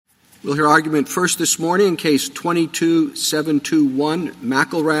We'll hear argument first this morning in Case 22-721,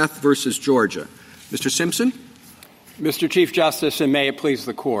 McElrath versus Georgia. Mr. Simpson? Mr. Chief Justice, and may it please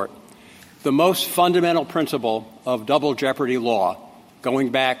the Court, the most fundamental principle of double jeopardy law,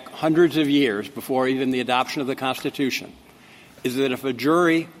 going back hundreds of years before even the adoption of the Constitution, is that if a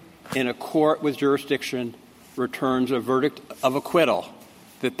jury in a court with jurisdiction returns a verdict of acquittal,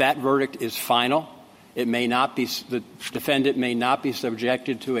 that verdict is final. It may not be, the defendant may not be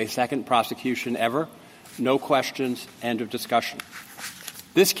subjected to a second prosecution ever. No questions, end of discussion.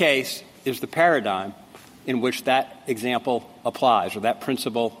 This case is the paradigm in which that example applies, or that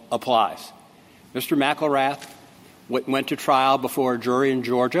principle applies. Mr. McElrath went to trial before a jury in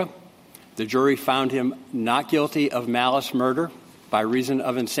Georgia. The jury found him not guilty of malice murder by reason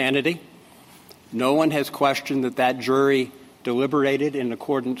of insanity. No one has questioned that jury deliberated in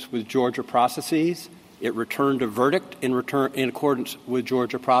accordance with Georgia processes. It returned a verdict in accordance with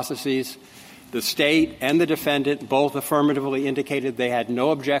Georgia processes. The state and the defendant both affirmatively indicated they had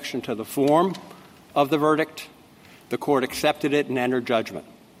no objection to the form of the verdict. The court accepted it and entered judgment.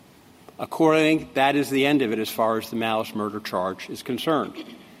 Accordingly, that is the end of it as far as the malice murder charge is concerned.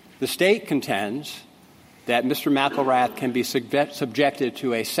 The state contends that Mr. McElrath can be subjected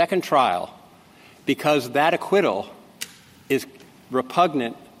to a second trial because that acquittal is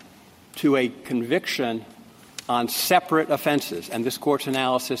repugnant to a conviction on separate offenses, and this Court's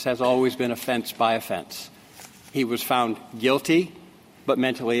analysis has always been offense by offense. He was found guilty but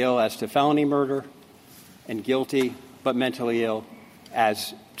mentally ill as to felony murder and guilty but mentally ill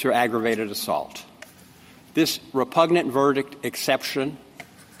as to aggravated assault. This repugnant verdict exception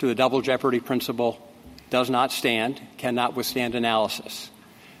to the double jeopardy principle does not stand, cannot withstand analysis.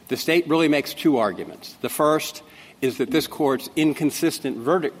 The state really makes two arguments. The first is that this Court's inconsistent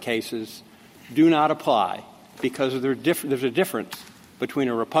verdict cases do not apply because there's a difference between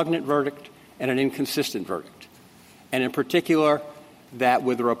a repugnant verdict and an inconsistent verdict. And in particular, that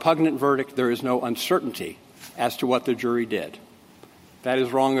with a repugnant verdict, there is no uncertainty as to what the jury did. That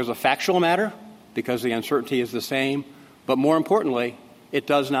is wrong as a factual matter because the uncertainty is the same, but more importantly, it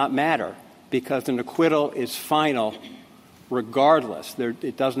does not matter because an acquittal is final regardless.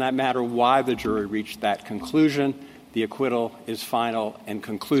 It does not matter why the jury reached that conclusion. The acquittal is final and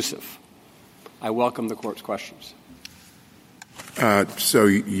conclusive. I welcome the Court's questions. So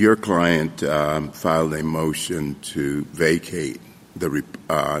your client filed a motion to vacate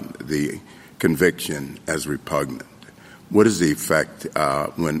the conviction as repugnant. What is the effect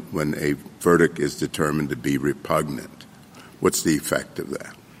when a verdict is determined to be repugnant? What's the effect of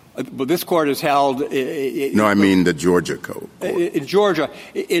that? But this Court has held... No, I mean the Georgia Court. In Georgia,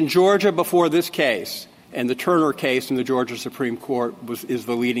 before this case, and the Turner case in the Georgia Supreme Court is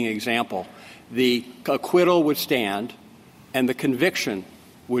the leading example, the acquittal would stand and the conviction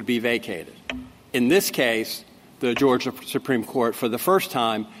would be vacated. In this case, the Georgia Supreme Court, for the first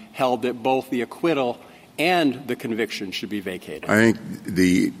time, held that both the acquittal and the conviction should be vacated. I think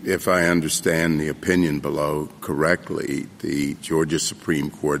if I understand the opinion below correctly, the Georgia Supreme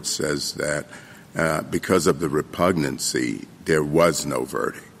Court says that because of the repugnancy, there was no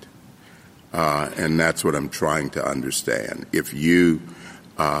verdict. And that's what I'm trying to understand.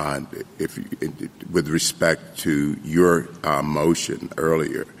 With respect to your motion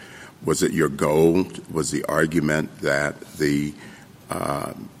earlier, was it your goal, was the argument that the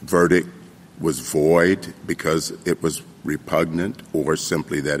verdict was void because it was repugnant, or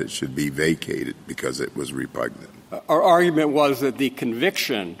simply that it should be vacated because it was repugnant? Our argument was that the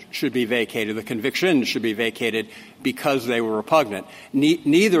conviction should be vacated. The conviction should be vacated because they were repugnant.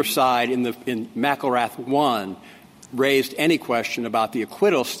 Neither side in McElrath 1 raised any question about the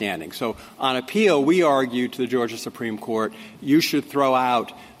acquittal standing. So on appeal, we argued to the Georgia Supreme Court, you should throw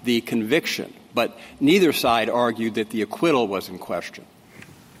out the conviction. But neither side argued that the acquittal was in question.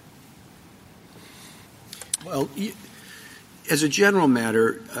 Well, as a general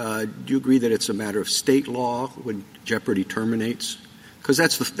matter, do you agree that it's a matter of state law when jeopardy terminates? Because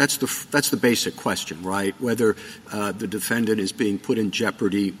that's the basic question, right? Whether the defendant is being put in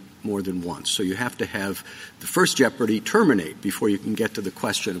jeopardy more than once. So you have to have the first jeopardy terminate before you can get to the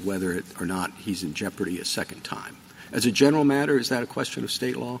question of whether or not he's in jeopardy a second time. As a general matter, is that a question of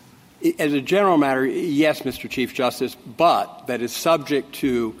state law? As a general matter, yes, Mr. Chief Justice, but that is subject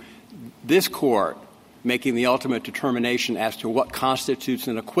to this Court making the ultimate determination as to what constitutes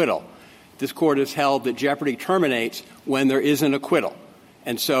an acquittal. This Court has held that jeopardy terminates when there is an acquittal.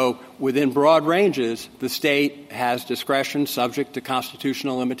 And so within broad ranges, the state has discretion subject to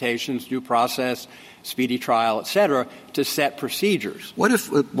constitutional limitations, due process, speedy trial, et cetera, to set procedures. What if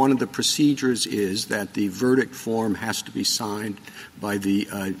one of the procedures is that the verdict form has to be signed by the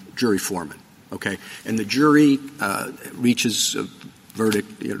jury foreman, okay? And the jury reaches a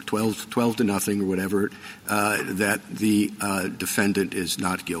verdict, 12-0 or whatever, that the defendant is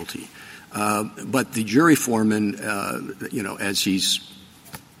not guilty. But the jury foreman, as he's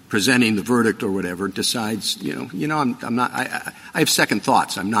presenting the verdict or whatever, decides, I'm not. I have second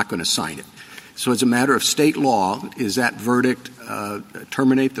thoughts. I'm not going to sign it. So, as a matter of state law, is that verdict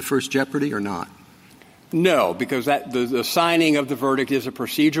terminate the first jeopardy or not? No, because the signing of the verdict is a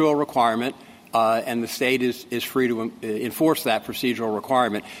procedural requirement, and the state is free to enforce that procedural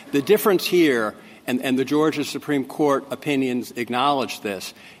requirement. The difference here, and the Georgia Supreme Court opinions acknowledge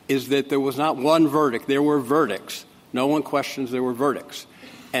this, is that there was not one verdict. There were verdicts. No one questions there were verdicts.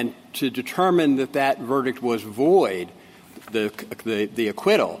 And to determine that verdict was void, the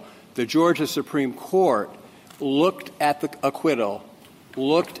acquittal, the Georgia Supreme Court looked at the acquittal,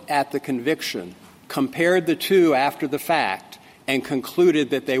 looked at the conviction, compared the two after the fact, and concluded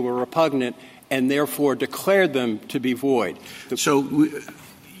that they were repugnant and therefore declared them to be void. So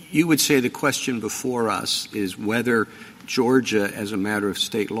you would say the question before us is whether Georgia, as a matter of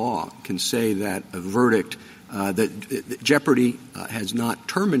state law, can say that a verdict that jeopardy has not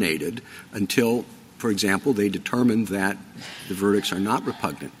terminated until, for example, they determine that the verdicts are not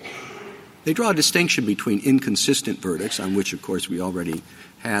repugnant. They draw a distinction between inconsistent verdicts, on which, of course, we already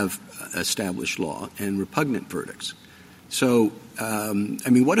have established law, and repugnant verdicts. So,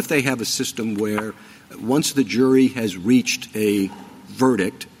 what if they have a system where once the jury has reached a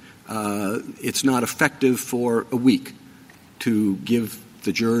verdict, it's not effective for a week to give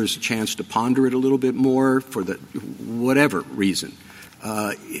the jurors a chance to ponder it a little bit more for whatever reason?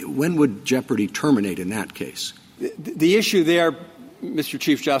 When would jeopardy terminate in that case? The issue there, Mr.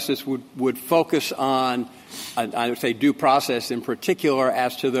 Chief Justice, would focus on, I would say, due process in particular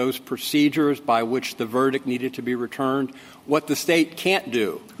as to those procedures by which the verdict needed to be returned, what the state can't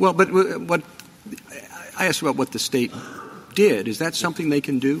do. Well, but what I asked about what the state did. Is that something they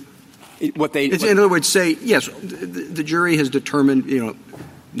can do? In other words, say, yes, the jury has determined,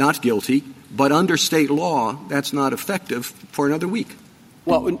 not guilty, but under state law, that's not effective for another week.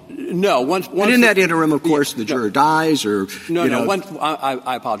 Well, no. Once in that interim, of course, the juror dies or... No.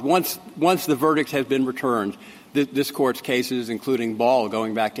 I apologize. Once the verdict has been returned, this Court's cases, including Ball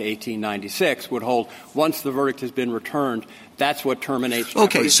going back to 1896, would hold once the verdict has been returned, that's what terminates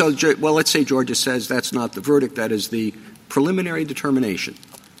jeopardy. Okay, so, let's say Georgia says that's not the verdict, that is the preliminary determination.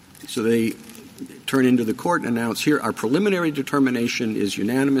 So they turn into the court and announce, here, our preliminary determination is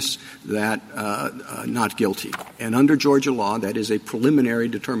unanimous that not guilty. And under Georgia law, that is a preliminary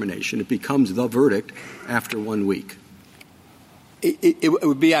determination. It becomes the verdict after 1 week. It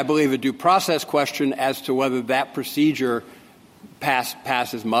would be, I believe, a due process question as to whether that procedure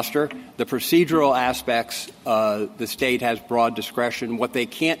passes muster. The procedural aspects, the state has broad discretion. What they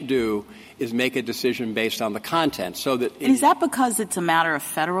can't do is make a decision based on the content. So that is that because it's a matter of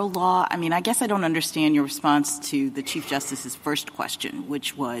federal law? I mean, I guess I don't understand your response to the Chief Justice's first question,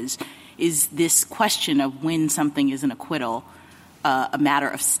 which was, is this question of when something is an acquittal a matter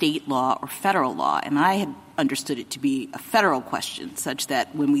of state law or federal law? And I had understood it to be a federal question, such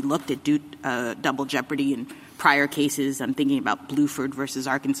that when we looked at double jeopardy in prior cases, I'm thinking about Bluford versus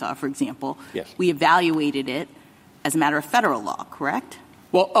Arkansas, for example, yes, we evaluated it as a matter of federal law, correct?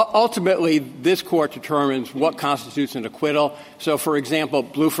 Well, ultimately, this Court determines what constitutes an acquittal. So, for example,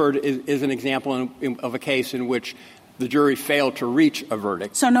 Bluford is an example of a case in which the jury failed to reach a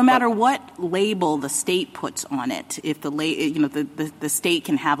verdict. So no matter what label the state puts on it, if the state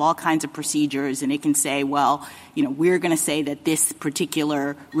can have all kinds of procedures and it can say, well, we're going to say that this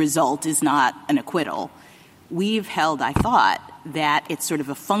particular result is not an acquittal. We've held, I thought, that it's sort of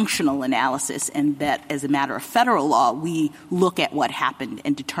a functional analysis and that as a matter of federal law, we look at what happened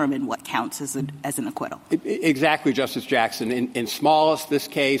and determine what counts as an acquittal. Exactly, Justice Jackson. In Smallest, this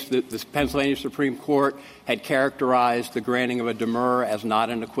case, the Pennsylvania Supreme Court had characterized the granting of a demur as not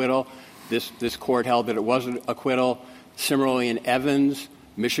an acquittal. This Court held that it was an acquittal. Similarly, in Evans,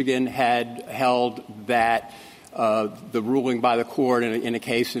 Michigan had held that the ruling by the Court in a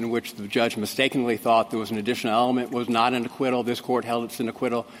case in which the judge mistakenly thought there was an additional element was not an acquittal. This Court held it's an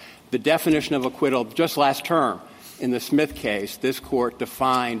acquittal. The definition of acquittal, just last term, in the Smith case, this Court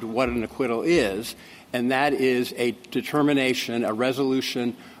defined what an acquittal is, and that is a determination, a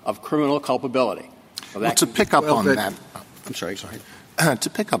resolution of criminal culpability. Well, to pick up on that, I'm sorry. To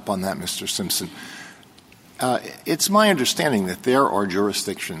pick up on that, Mr. Simpson, It's my understanding that there are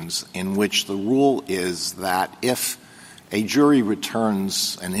jurisdictions in which the rule is that if a jury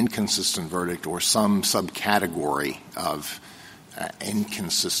returns an inconsistent verdict or some subcategory of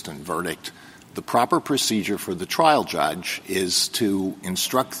inconsistent verdict, the proper procedure for the trial judge is to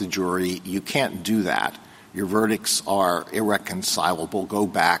instruct the jury, you can't do that. Your verdicts are irreconcilable. Go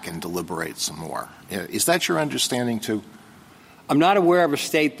back and deliberate some more. Is that your understanding, too? I'm not aware of a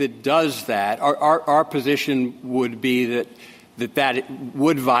state that does that. Our position would be that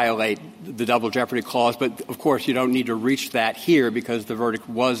would violate the double jeopardy clause, but of course you don't need to reach that here because the verdict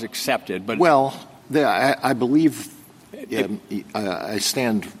was accepted. But I believe I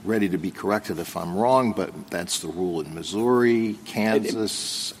stand ready to be corrected if I'm wrong, but that's the rule in Missouri,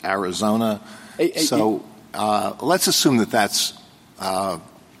 Kansas, Arizona. So let's assume that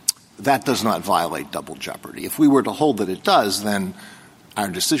that does not violate double jeopardy. If we were to hold that it does, then our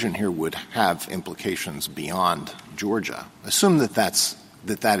decision here would have implications beyond Georgia. Assume that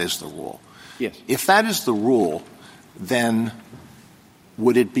that is the rule. Yes. If that is the rule, then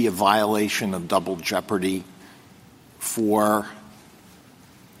would it be a violation of double jeopardy for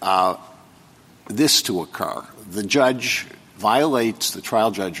this to occur? The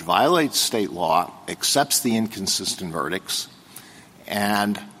trial judge violates state law, accepts the inconsistent verdicts,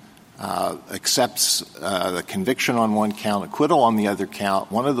 and accepts the conviction on one count, acquittal on the other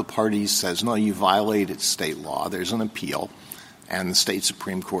count. One of the parties says, no, you violated state law. There's an appeal. And the state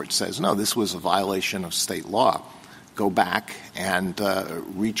Supreme Court says, no, this was a violation of state law. Go back and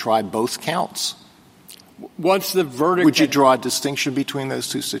retry both counts. Once the verdict... Would you draw a distinction between those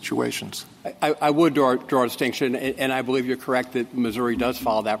two situations? I would draw a distinction, and I believe you're correct that Missouri does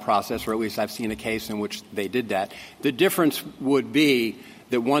follow that process, or at least I've seen a case in which they did that. The difference would be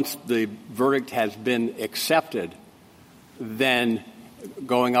that once the verdict has been accepted, then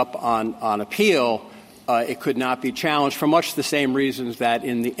going up on appeal, it could not be challenged for much the same reasons that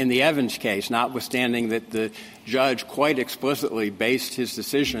in the Evans case, notwithstanding that the judge quite explicitly based his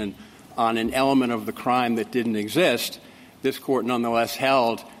decision on an element of the crime that didn't exist. This court nonetheless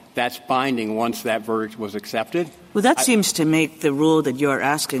held that's binding once that verdict was accepted. Well, that seems to make the rule that you're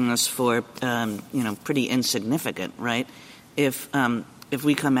asking us for, pretty insignificant, right? If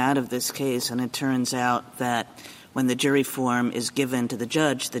we come out of this case and it turns out that when the jury form is given to the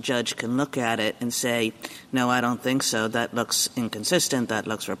judge can look at it and say, no, I don't think so. That looks inconsistent. That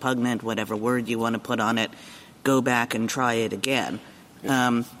looks repugnant, whatever word you want to put on it. Go back and try it again.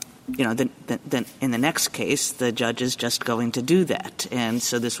 Then in the next case, the judge is just going to do that. And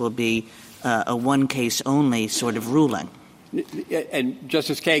so this will be a one-case-only sort of ruling. And,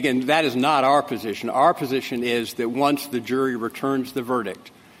 Justice Kagan, that is not our position. Our position is that once the jury returns the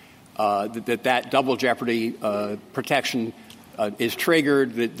verdict, that double jeopardy protection is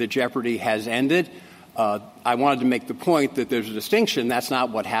triggered, that the jeopardy has ended. I wanted to make the point that there's a distinction. That's not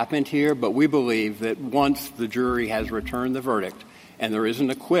what happened here, but we believe that once the jury has returned the verdict and there is an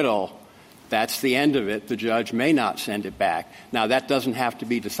acquittal, that's the end of it. The judge may not send it back. Now, that doesn't have to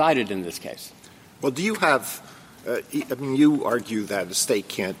be decided in this case. Well, do you have you argue that a state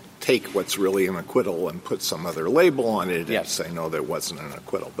can't take what's really an acquittal and put some other label on it and say, no, there wasn't an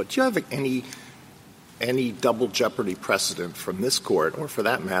acquittal. But do you have any double jeopardy precedent from this court, or for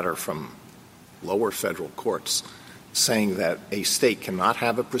that matter from lower federal courts, saying that a state cannot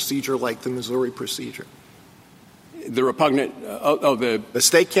have a procedure like the Missouri procedure? The repugnant the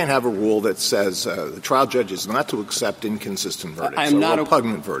state can't have a rule that says the trial judge is not to accept inconsistent verdicts or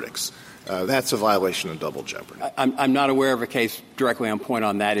repugnant verdicts. That's a violation of double jeopardy. I'm not aware of a case directly on point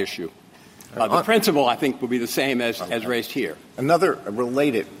on that issue. The principle, I think, will be the same as raised here. Another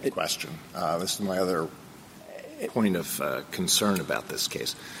related question. This is my other point of concern about this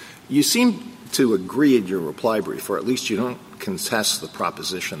case. You seem to agree in your reply brief, or at least you don't contest the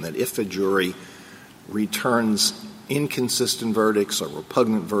proposition that if a jury returns inconsistent verdicts or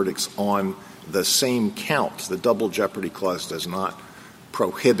repugnant verdicts on the same count, the double jeopardy clause does not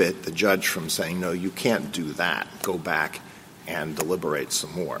prohibit the judge from saying, no, you can't do that. Go back and deliberate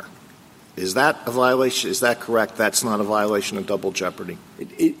some more. Is that a violation? Is that correct? That's not a violation of double jeopardy?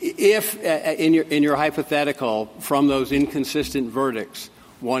 If, in your hypothetical, from those inconsistent verdicts,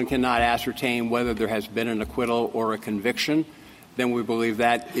 one cannot ascertain whether there has been an acquittal or a conviction, then we believe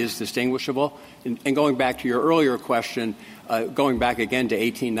that is distinguishable. And going back to your earlier question, going back again to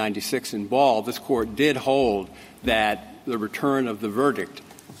 1896 in Ball, this court did hold that the return of the verdict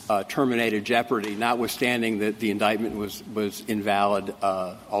terminated jeopardy, notwithstanding that the indictment was invalid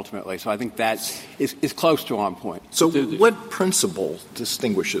ultimately. So I think that is close to on point. So what principle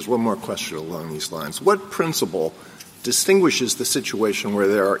distinguishes — one more question along these lines — what principle distinguishes the situation where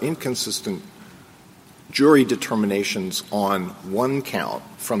there are inconsistent jury determinations on one count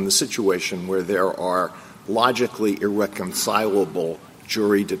from the situation where there are logically irreconcilable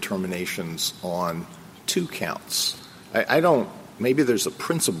jury determinations on two counts? Maybe there's a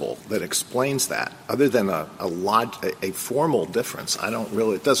principle that explains that. Other than a formal difference,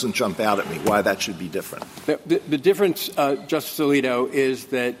 it doesn't jump out at me why that should be different. The difference, Justice Alito, is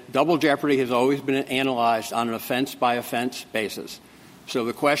that double jeopardy has always been analyzed on an offense-by-offense basis. So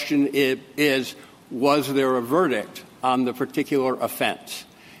the question is, was there a verdict on the particular offense?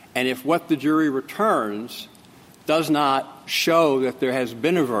 And if what the jury returns does not show that there has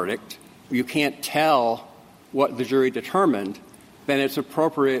been a verdict, you can't tell what the jury determined, then it's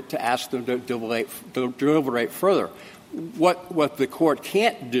appropriate to ask them to deliberate further. What the court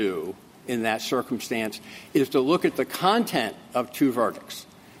can't do in that circumstance is to look at the content of two verdicts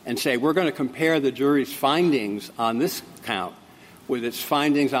and say, we're going to compare the jury's findings on this count with its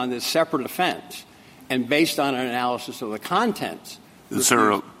findings on this separate offense, and based on an analysis of the contents. Is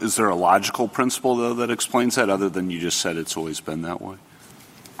there a logical principle, though, that explains that, other than you just said it's always been that way?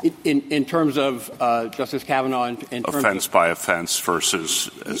 In terms of Justice Kavanaugh, offense by offense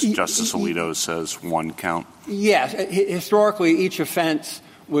versus, as Justice Alito says, one count? Yes. Historically, each offense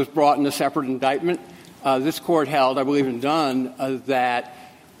was brought in a separate indictment. This court held, I believe in Dunn, that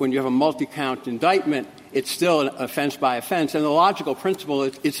when you have a multi-count indictment, it's still an offense by offense. And the logical principle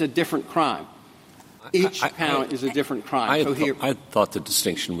is it's a different crime. Each count is a different crime. I thought the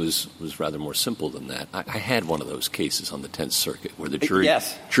distinction was rather more simple than that. I had one of those cases on the Tenth Circuit where the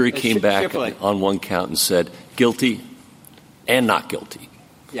jury came back on one count and said guilty and not guilty.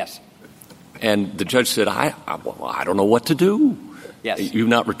 Yes. And the judge said, I don't know what to do. Yes. You've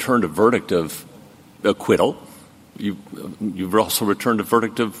not returned a verdict of acquittal. You've also returned a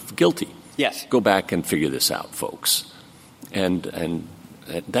verdict of guilty. Yes. Go back and figure this out, folks. And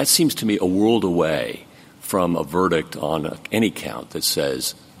that seems to me a world away from a verdict on any count that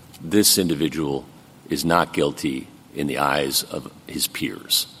says this individual is not guilty in the eyes of his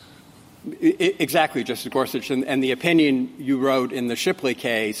peers. Exactly, Justice Gorsuch. And the opinion you wrote in the Shipley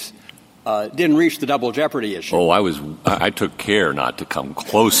case didn't reach the double jeopardy issue. Oh, I took care not to come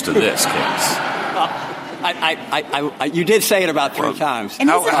close to this case. You did say it about three times.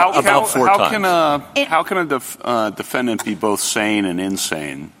 About four times. How can a defendant be both sane and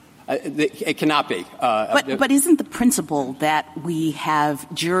insane? It cannot be. But isn't the principle that we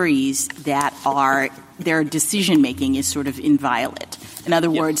have juries that their decision-making is sort of inviolate? In other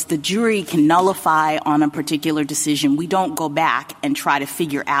words, the jury can nullify on a particular decision. We don't go back and try to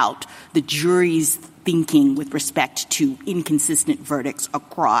figure out the jury's thinking with respect to inconsistent verdicts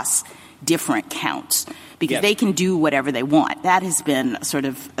across different counts, because they can do whatever they want. That has been sort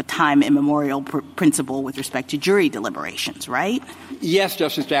of a time immemorial principle with respect to jury deliberations, right? Yes,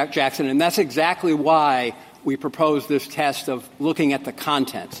 Justice Jackson, and that's exactly why we propose this test of looking at the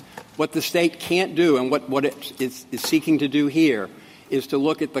contents. What the state can't do, and what it is seeking to do here, is to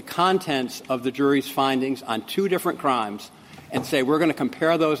look at the contents of the jury's findings on two different crimes and say we're going to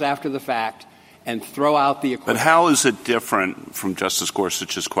compare those after the fact and throw out the equivalent. But how is it different from Justice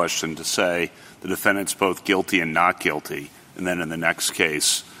Gorsuch's question to say the defendant's both guilty and not guilty, and then in the next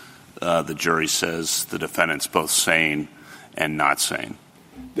case the jury says the defendant's both sane and not sane?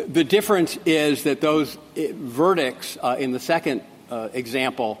 The difference is that those verdicts in the second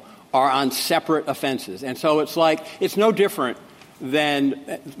example are on separate offenses. And so it's no different than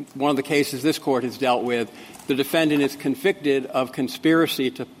one of the cases this court has dealt with. The defendant is convicted of conspiracy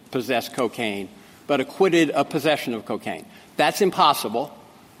to possess cocaine, but acquitted of possession of cocaine. That's impossible.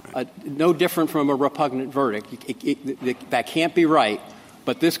 No different from a repugnant verdict. That can't be right.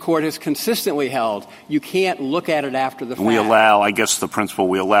 But this court has consistently held you can't look at it after the fact. We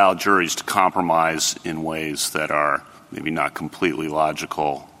allow juries to compromise in ways that are maybe not completely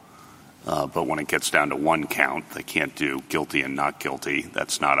logical, but when it gets down to one count, they can't do guilty and not guilty.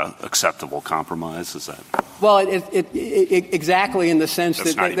 That's not an acceptable compromise, is that? Well, exactly in the sense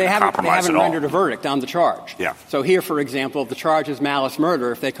that they haven't rendered a verdict on the charge. Yeah. So here, for example, if the charge is malice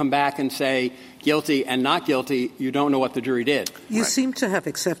murder, if they come back and say guilty and not guilty, you don't know what the jury did. You seem to have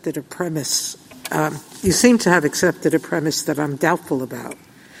accepted a premise. That I'm doubtful about,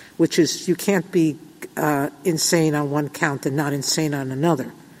 which is you can't be insane on one count and not insane on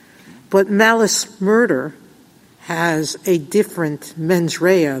another. But malice murder has a different mens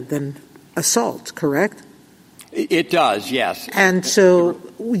rea than assault, correct? It does, yes. And so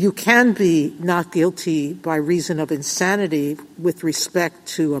you can be not guilty by reason of insanity with respect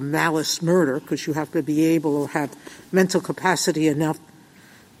to a malice murder, because you have to be able to have mental capacity enough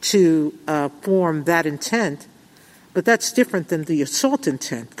to form that intent. But that's different than the assault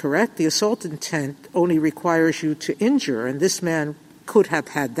intent, correct? The assault intent only requires you to injure, and this man could have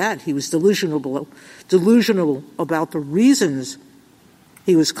had that. He was delusional about the reasons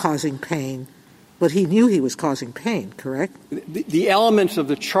he was causing pain, but he knew he was causing pain, correct? The elements of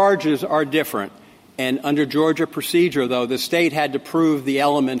the charges are different. And under Georgia procedure, though, the state had to prove the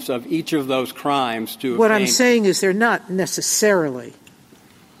elements of each of those crimes to What I'm saying is they're not necessarily.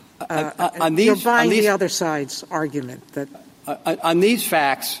 You're buying the other side's argument. That on these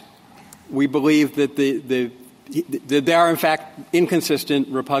facts, we believe that there are, in fact, inconsistent,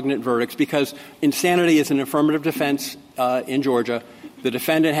 repugnant verdicts because insanity is an affirmative defense in Georgia. The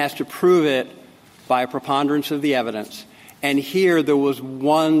defendant has to prove it by a preponderance of the evidence. And here there was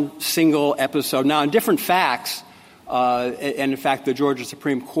one single episode. Now, in different facts, and in fact the Georgia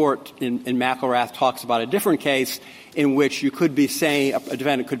Supreme Court in McElrath talks about a different case in which you could be saying, a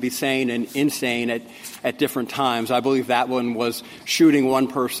defendant could be sane and insane at different times. I believe that one was shooting one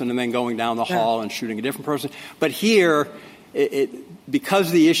person and then going down the hall and shooting a different person. But here,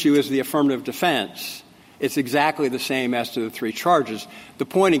 because the issue is the affirmative defense, it's exactly the same as to the three charges. The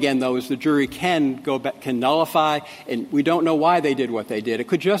point, again, though, is the jury can nullify, and we don't know why they did what they did. It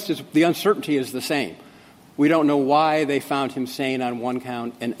could just as the uncertainty is the same. We don't know why they found him sane on one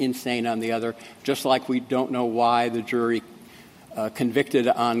count and insane on the other, just like we don't know why the jury convicted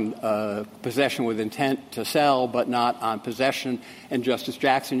on possession with intent to sell but not on possession. And, Justice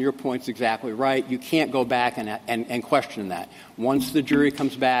Jackson, your point's exactly right. You can't go back and question that. Once the jury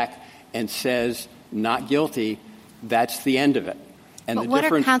comes back and says not guilty, that's the end of it. And but what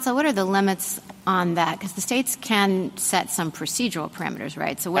are the limits on that? Because the states can set some procedural parameters,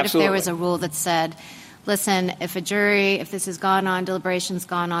 right? So what Absolutely. if there was a rule that said, listen, if this has gone on, deliberation's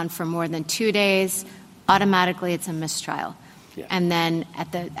gone on for more than 2 days, automatically it's a mistrial. Yeah. And then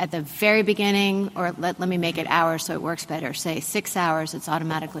at the very beginning, or let me make it hours so it works better, say 6 hours, it's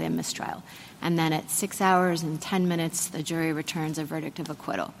automatically a mistrial. And then at 6 hours and 10 minutes, the jury returns a verdict of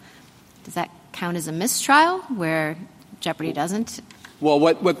acquittal. Does that count as a mistrial where jeopardy doesn't? Well,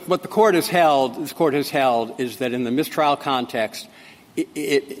 what the court has held, is that in the mistrial context,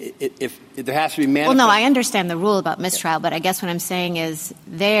 if there has to be manifest. Well, no, I understand the rule about mistrial, but I guess what I'm saying is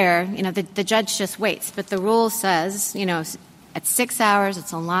the judge just waits. But the rule says, at 6 hours,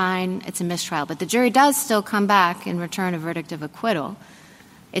 it's a line, it's a mistrial. But the jury does still come back and return a verdict of acquittal.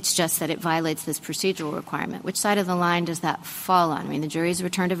 It's just that it violates this procedural requirement. Which side of the line does that fall on? I mean, the jury's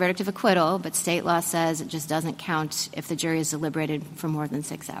returned a verdict of acquittal, but state law says it just doesn't count if the jury is deliberated for more than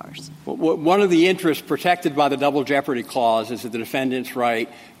 6 hours. Well, one of the interests protected by the double jeopardy clause is the defendant's right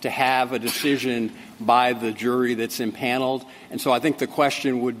to have a decision by the jury that's impaneled. And so I think the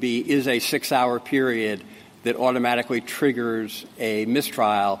question would be, is a 6-hour period that automatically triggers a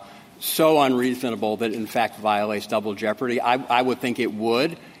mistrial so unreasonable that, in fact, violates double jeopardy? I would think it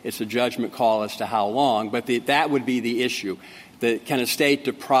would. It's a judgment call as to how long. But that would be the issue. Can a state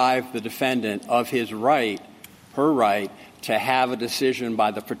deprive the defendant of his right, her right, to have a decision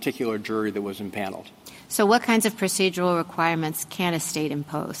by the particular jury that was impaneled? So what kinds of procedural requirements can a state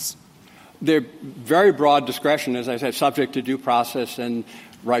impose? They're very broad discretion, as I said, subject to due process and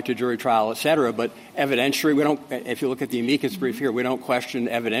right to jury trial, et cetera. But evidentiary, if you look at the amicus brief here, we don't question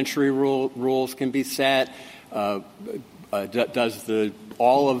evidentiary rules can be set. Does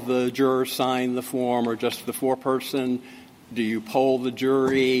all of the jurors sign the form or just the foreperson? Do you poll the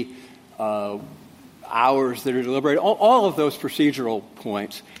jury? Hours that are deliberated? All of those procedural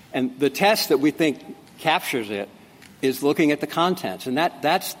points. And the test that we think captures it is looking at the contents. And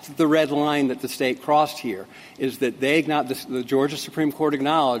that's the red line that the state crossed here, is that the Georgia Supreme Court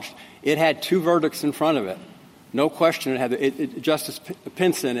acknowledged it had two verdicts in front of it. No question. Justice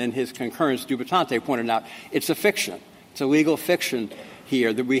Pinson in his concurrence dubitante pointed out it's a fiction. It's a legal fiction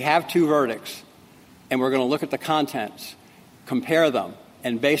here that we have two verdicts, and we're going to look at the contents, compare them,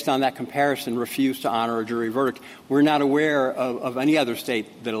 and based on that comparison refuse to honor a jury verdict. We're not aware of any other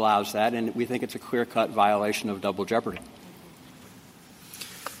state that allows that, and we think it's a clear-cut violation of double jeopardy.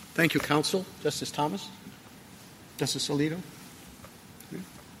 Thank you, counsel. Justice Thomas? Justice Alito?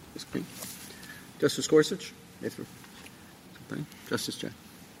 Justice Gorsuch? Justice Jack?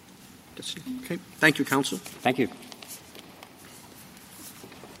 Okay. Thank you, counsel. Thank you.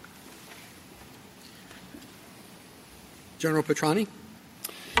 General Petrani?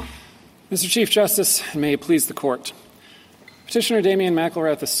 Mr. Chief Justice, and may it please the Court. Petitioner Damian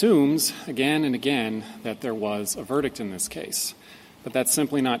McElrath assumes again and again that there was a verdict in this case. But that's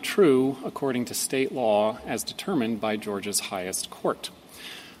simply not true according to state law as determined by Georgia's highest court.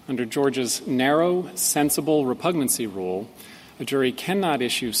 Under Georgia's narrow, sensible repugnancy rule, A jury cannot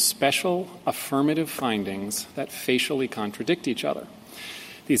issue special affirmative findings that facially contradict each other.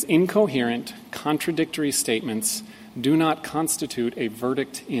 These incoherent, contradictory statements do not constitute a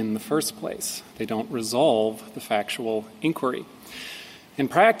verdict in the first place. They don't resolve the factual inquiry. In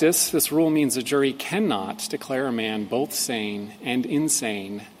practice, this rule means a jury cannot declare a man both sane and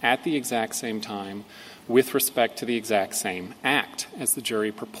insane at the exact same time with respect to the exact same act, as the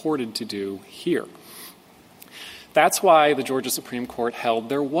jury purported to do here. That's why the Georgia Supreme Court held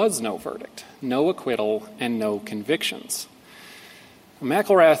there was no verdict, no acquittal, and no convictions.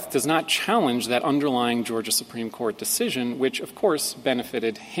 McElrath does not challenge that underlying Georgia Supreme Court decision, which, of course,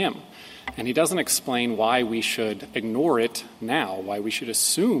 benefited him. And he doesn't explain why we should ignore it now, why we should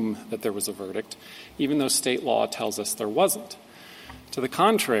assume that there was a verdict, even though state law tells us there wasn't. To the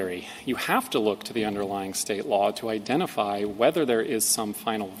contrary, you have to look to the underlying state law to identify whether there is some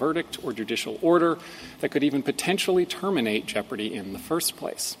final verdict or judicial order that could even potentially terminate jeopardy in the first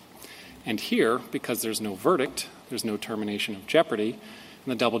place. And here, because there's no verdict, there's no termination of jeopardy,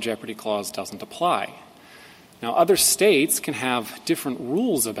 and the double jeopardy clause doesn't apply. Now, other states can have different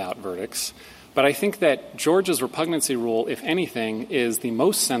rules about verdicts, but I think that Georgia's repugnancy rule, if anything, is the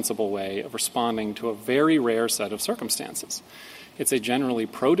most sensible way of responding to a very rare set of circumstances. It's a generally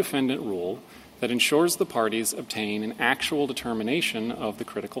pro-defendant rule that ensures the parties obtain an actual determination of the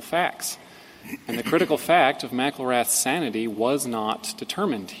critical facts. And the critical fact of McElrath's sanity was not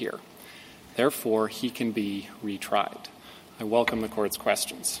determined here. Therefore, he can be retried. I welcome the Court's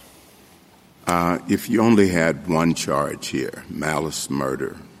questions. If you only had one charge here, malice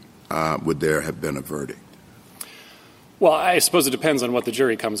murder, would there have been a verdict? Well, I suppose it depends on what the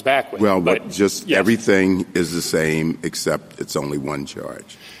jury comes back with. Well, but yes. Everything is the same except it's only one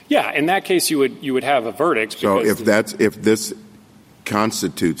charge. Yeah, in that case, you would have a verdict. So if this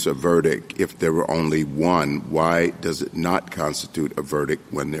constitutes a verdict, if there were only one, why does it not constitute a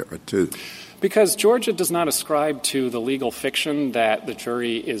verdict when there are two? Because Georgia does not ascribe to the legal fiction that the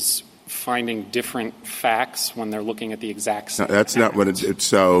jury is finding different facts when they're looking at the exact same. No, that's not what it's.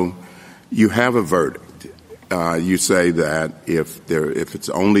 So you have a verdict. You say that if it's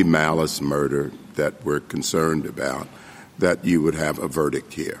only malice murder that we're concerned about, that you would have a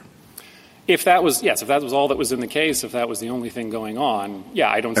verdict here. If that was all that was in the case, if that was the only thing going on,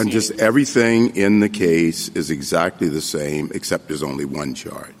 I don't see. And just everything in the case is exactly the same except there's only one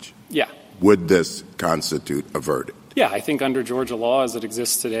charge. Yeah. Would this constitute a verdict? Yeah, I think under Georgia law as it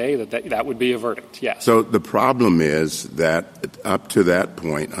exists today, that would be a verdict, yes. So the problem is that up to that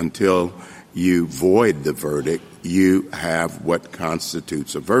point, until you void the verdict, you have what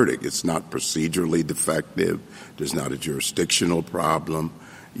constitutes a verdict. It's not procedurally defective. There's not a jurisdictional problem.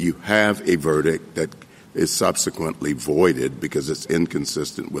 You have a verdict that is subsequently voided because it's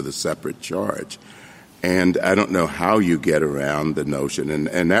inconsistent with a separate charge. And I don't know how you get around the notion,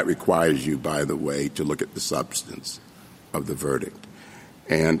 and that requires you, by the way, to look at the substance of the verdict.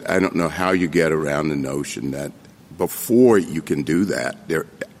 And I don't know how you get around the notion that before you can do that, there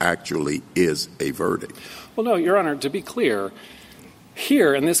actually is a verdict. Well, no, Your Honor, to be clear,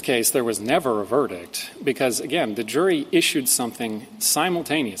 here in this case there was never a verdict because, again, the jury issued something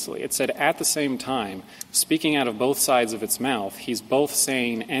simultaneously. It said at the same time, speaking out of both sides of its mouth, he's both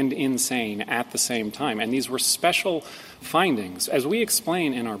sane and insane at the same time. And these were special findings. As we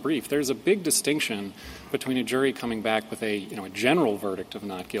explain in our brief, there's a big distinction between a jury coming back with a general verdict of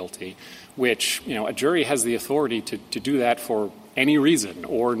not guilty, which, a jury has the authority to do that for any reason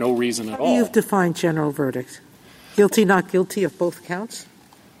or no reason at all. You've defined general verdict. Guilty, not guilty of both counts?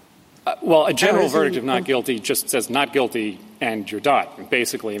 Well, a general verdict of not guilty just says not guilty and you're done,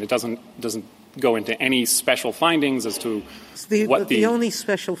 basically, and it doesn't go into any special findings as to what the only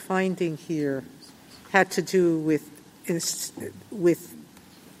special finding here had to do with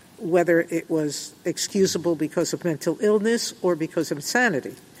whether it was excusable because of mental illness or because of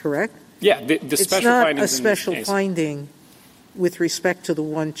insanity, correct? Yeah, the special findings. It's not a special finding with respect to the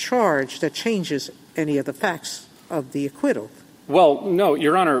one charge that changes any of the facts of the acquittal. Well, no,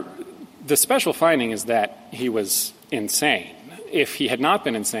 Your Honor, the special finding is that he was insane. If he had not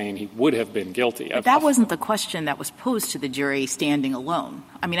been insane, he would have been guilty. But that wasn't the question that was posed to the jury standing alone.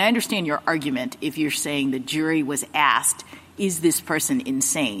 I mean, I understand your argument if you're saying the jury was asked, is this person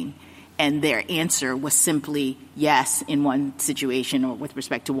insane? And their answer was simply yes in one situation or with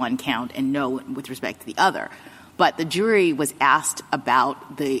respect to one count and no with respect to the other. But the jury was asked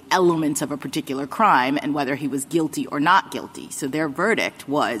about the elements of a particular crime and whether he was guilty or not guilty. So their verdict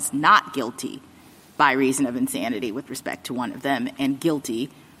was not guilty by reason of insanity with respect to one of them and guilty,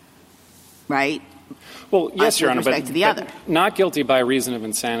 right? Well, yes, Your Honor, with respect to the other. Not guilty by reason of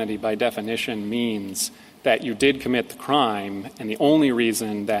insanity by definition means that you did commit the crime, and the only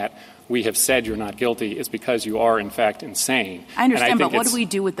reason that we have said you're not guilty is because you are, in fact, insane. I understand, but what do we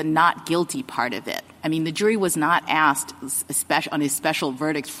do with the not guilty part of it? I mean, the jury was not asked on a special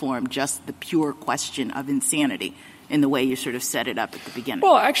verdict form just the pure question of insanity in the way you sort of set it up at the beginning.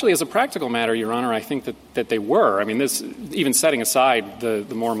 Well, actually, as a practical matter, Your Honor, I think that they were. I mean, this, even setting aside the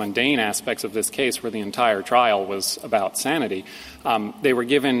more mundane aspects of this case where the entire trial was about sanity, they were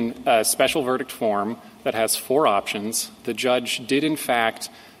given a special verdict form that has 4 options. The judge did, in fact,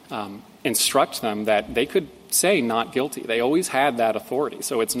 instruct them that they could say not guilty. They always had that authority.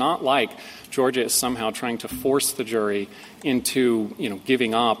 So it's not like Georgia is somehow trying to force the jury into,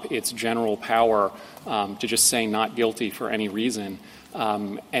 giving up its general power to just say not guilty for any reason.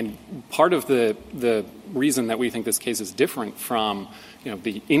 And part of the reason that we think this case is different from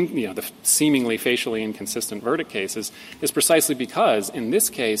the seemingly facially inconsistent verdict cases is precisely because in this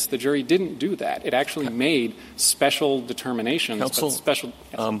case the jury didn't do that. It actually made special determinations. Counsel,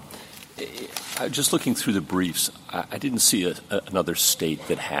 just looking through the briefs, I didn't see another state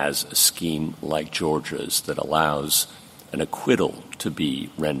that has a scheme like Georgia's that allows an acquittal to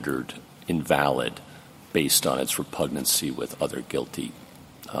be rendered invalid based on its repugnancy with other guilty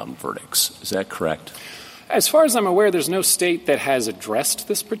verdicts. Is that correct? As far as I'm aware, there's no state that has addressed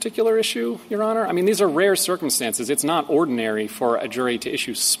this particular issue, Your Honor. I mean, these are rare circumstances. It's not ordinary for a jury to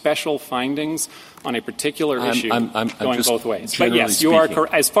issue special findings on a particular issue going both ways. But yes, you are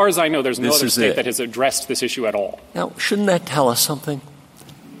correct. As far as I know, there's no other state that has addressed this issue at all. Now, shouldn't that tell us something?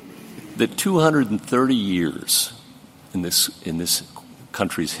 That 230 years in this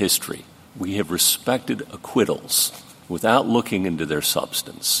country's history, we have respected acquittals without looking into their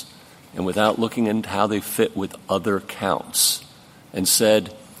substance and without looking into how they fit with other counts, and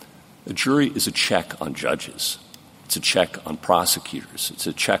said the jury is a check on judges. It's a check on prosecutors. It's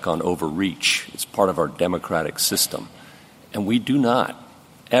a check on overreach. It's part of our democratic system. And we do not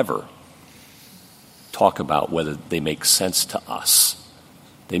ever talk about whether they make sense to us.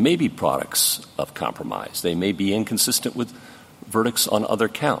 They may be products of compromise. They may be inconsistent with verdicts on other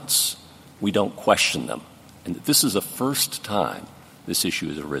counts. We don't question them. And this is the first time this issue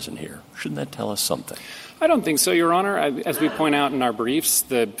has arisen here. Shouldn't that tell us something? I don't think so, Your Honor. As we point out in our briefs,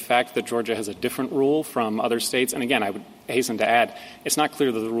 the fact that Georgia has a different rule from other states, and again, I would hasten to add, it's not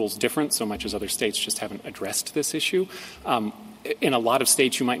clear that the rule's different so much as other states just haven't addressed this issue. In a lot of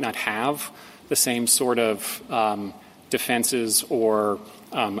states, you might not have the same sort of defenses or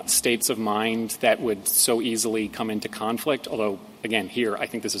states of mind that would so easily come into conflict, although, again, here, I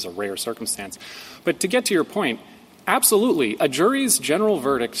think this is a rare circumstance. But to get to your point, absolutely. A jury's general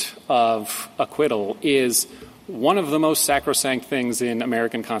verdict of acquittal is one of the most sacrosanct things in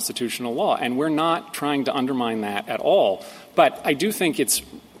American constitutional law, and we're not trying to undermine that at all. But I do think it's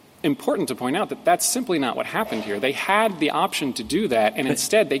important to point out that that's simply not what happened here. They had the option to do that, and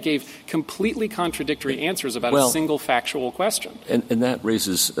instead they gave completely contradictory answers about a single factual question. And that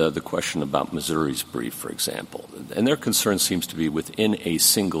raises the question about Missouri's brief, for example. And their concern seems to be within a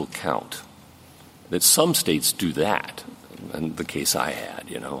single count, that some states do that. And the case I had,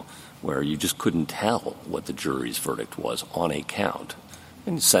 where you just couldn't tell what the jury's verdict was on a count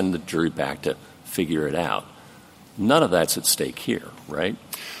and send the jury back to figure it out. None of that's at stake here, right?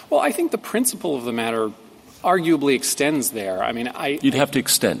 Well, I think the principle of the matter arguably extends there. I mean, You'd have to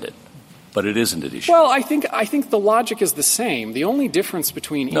extend it, but it isn't at issue. Well, I think the logic is the same. The only difference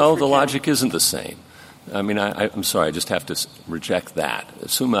between No, the logic isn't the same. I mean, I'm sorry, I just have to reject that.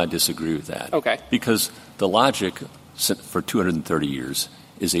 Assume I disagree with that. Okay. Because the logic for 230 years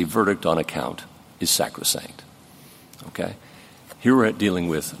is a verdict on a count is sacrosanct. Okay? Here we're dealing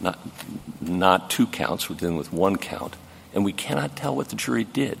with not 2 counts, we're dealing with 1 count, and we cannot tell what the jury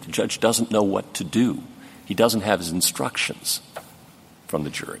did. The judge doesn't know what to do. He doesn't have his instructions from the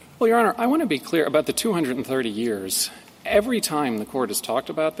jury. Well, Your Honor, I want to be clear about the 230 years. Every time the court has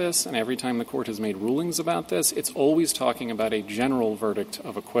talked about this and every time the court has made rulings about this, it's always talking about a general verdict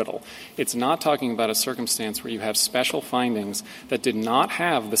of acquittal. It's not talking about a circumstance where you have special findings that did not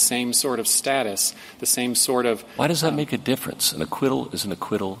have the same sort of status, the same sort of... Why does that make a difference? An acquittal is an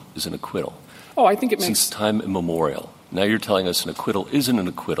acquittal is an acquittal. Oh, I think it makes... Since time immemorial. Now you're telling us an acquittal isn't an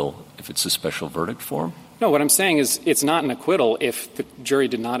acquittal if it's a special verdict form? No, what I'm saying is it's not an acquittal if the jury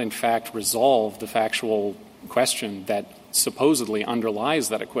did not, in fact, resolve the factual question that supposedly underlies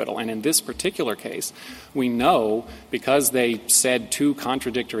that acquittal. And in this particular case, we know because they said 2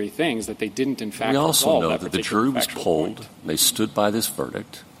 contradictory things that they didn't, in fact, resolve that particular We also know that the jury was polled. Point. They stood by this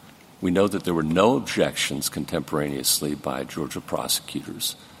verdict. We know that there were no objections contemporaneously by Georgia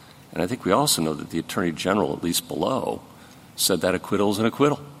prosecutors. And I think we also know that the Attorney General, at least below, said that acquittal is an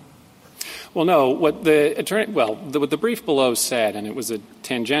acquittal. Well, no. What the brief below said, and it was a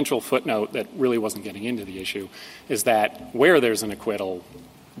tangential footnote that really wasn't getting into the issue, is that where there's an acquittal,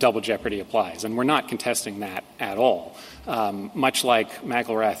 double jeopardy applies. And we're not contesting that at all. Much like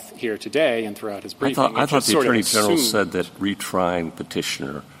McElrath here today and throughout his briefing. I thought the Attorney General said that retrying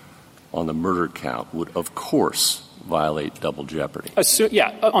petitioner on the murder count would, of course, violate double jeopardy.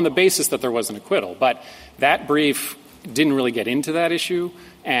 On the basis that there was an acquittal. But that brief didn't really get into that issue,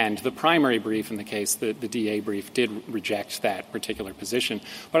 and the primary brief in the case, the DA brief, did reject that particular position.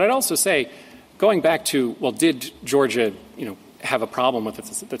 But I'd also say, going back to, well, did Georgia, have a problem with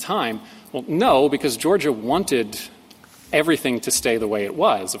it at the time? Well, no, because Georgia wanted everything to stay the way it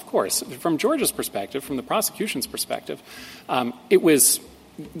was, of course. From Georgia's perspective, from the prosecution's perspective,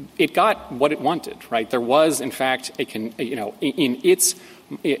 it got what it wanted, right? There was, in fact, to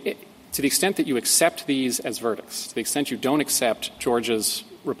the extent that you accept these as verdicts, to the extent you don't accept Georgia's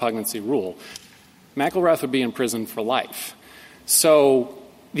repugnancy rule, McElrath would be in prison for life. So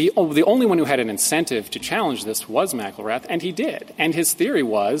the only one who had an incentive to challenge this was McElrath, and he did. And his theory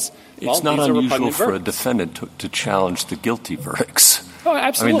was, it's not unusual for a defendant to challenge the guilty verdicts. Oh,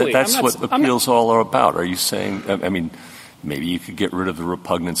 absolutely. That's what appeals all are about. Are you saying, maybe you could get rid of the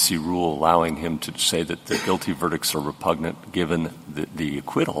repugnancy rule, allowing him to say that the guilty verdicts are repugnant given the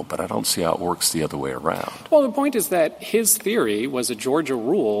acquittal, but I don't see how it works the other way around. Well, the point is that his theory was a Georgia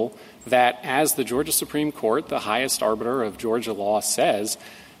rule that, as the Georgia Supreme Court, the highest arbiter of Georgia law, says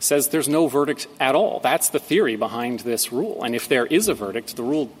there's no verdict at all. That's the theory behind this rule. And if there is a verdict, the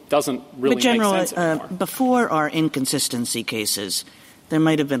rule doesn't really make sense anymore. Before our inconsistency cases, there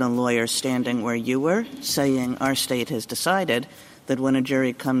might have been a lawyer standing where you were saying our state has decided that when a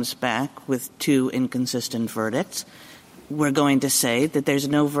jury comes back with two inconsistent verdicts, we're going to say that there's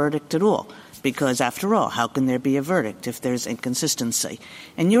no verdict at all. Because, after all, how can there be a verdict if there's inconsistency?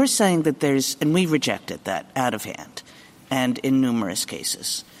 And you're saying that and we rejected that out of hand and in numerous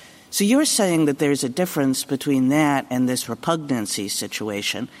cases. So you're saying that there's a difference between that and this repugnancy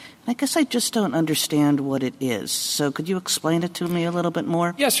situation. I guess I just don't understand what it is. So could you explain it to me a little bit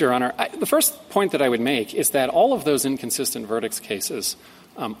more? Yes, Your Honor. The first point that I would make is that all of those inconsistent verdicts cases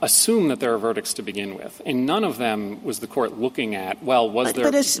assume that there are verdicts to begin with. And none of them was the court looking at, was there...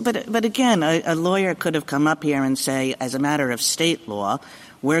 But again, a lawyer could have come up here and say, as a matter of state law,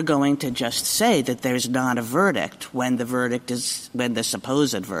 we're going to just say that there's not a verdict when the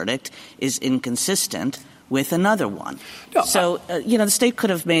supposed verdict is inconsistent with another one. No, so, the state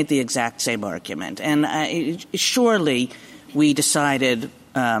could have made the exact same argument. And surely we decided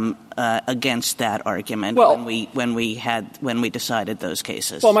against that argument when we decided those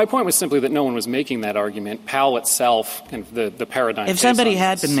cases. Well, my point was simply that no one was making that argument. Powell itself, kind of the paradigm. If somebody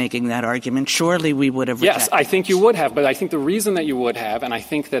had been making that argument, surely we would have rejected Yes, I think you would have. But I think the reason that you would have, and I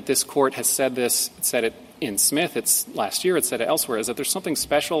think that this court has said this, it said it in Smith, it's last year, it said it elsewhere, is that there's something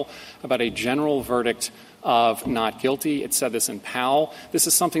special about a general verdict of not guilty. It said this in Powell. This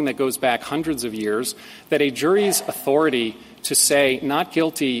is something that goes back hundreds of years, that a jury's authority to say not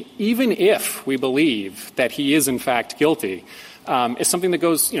guilty, even if we believe that he is in fact guilty, is something that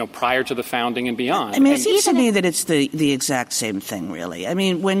goes, prior to the founding and beyond. It seems to me that it's the exact same thing, really.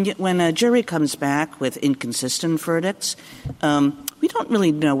 When a jury comes back with inconsistent verdicts, we don't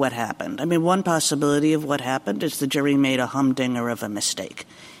really know what happened. One possibility of what happened is the jury made a humdinger of a mistake.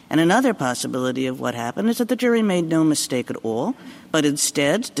 And another possibility of what happened is that the jury made no mistake at all, but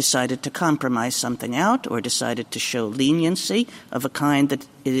instead decided to compromise something out or decided to show leniency of a kind that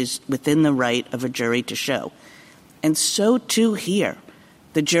is within the right of a jury to show. And so, too, here.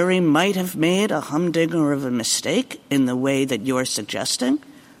 The jury might have made a humdinger of a mistake in the way that you're suggesting,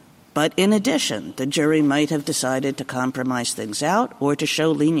 but in addition, the jury might have decided to compromise things out or to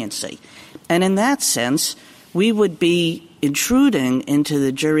show leniency. And in that sense, we would be intruding into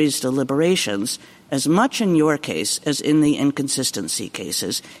the jury's deliberations as much in your case as in the inconsistency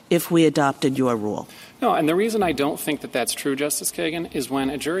cases if we adopted your rule. No, and the reason I don't think that that's true, Justice Kagan, is when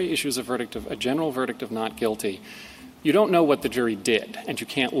a jury issues a general verdict of not guilty, you don't know what the jury did, and you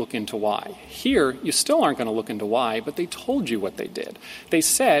can't look into why. Here, you still aren't going to look into why, but they told you what they did. They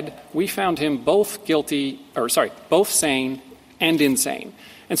said, we found him both sane and insane.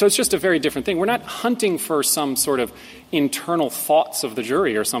 And so it's just a very different thing. We're not hunting for some sort of internal thoughts of the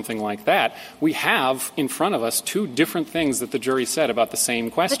jury or something like that. We have in front of us two different things that the jury said about the same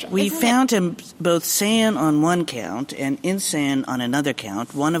question. We found him both sane on one count and insane on another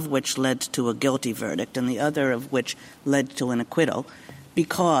count, one of which led to a guilty verdict and the other of which led to an acquittal,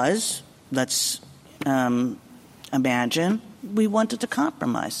 because, let's imagine, we wanted to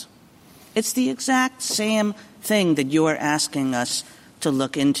compromise. It's the exact same thing that you're asking us to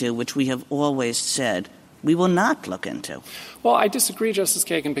look into, which we have always said we will not look into? Well, I disagree, Justice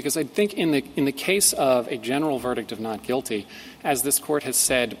Kagan, because I think in the case of a general verdict of not guilty, as this Court has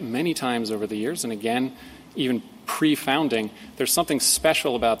said many times over the years, and again, even pre-founding, there's something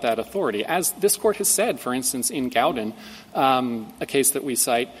special about that authority. As this Court has said, for instance, in Gowden, a case that we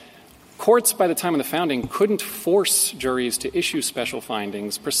cite, courts by the time of the founding couldn't force juries to issue special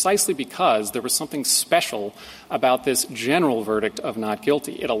findings precisely because there was something special about this general verdict of not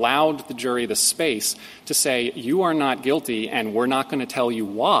guilty. It allowed the jury the space to say, you are not guilty and we're not going to tell you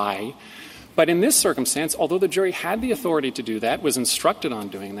why. But in this circumstance, although the jury had the authority to do that, was instructed on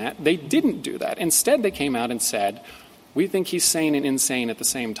doing that, they didn't do that. Instead, they came out and said, we think he's sane and insane at the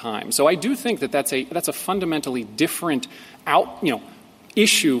same time. So I do think that that's a fundamentally different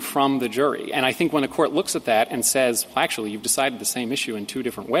issue from the jury. And I think when a court looks at that and says, well, actually, you've decided the same issue in two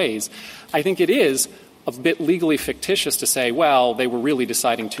different ways, I think it is a bit legally fictitious to say, well, they were really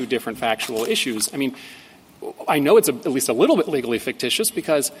deciding two different factual issues. I mean, I know it's at least a little bit legally fictitious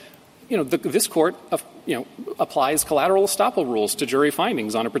because this Court, applies collateral estoppel rules to jury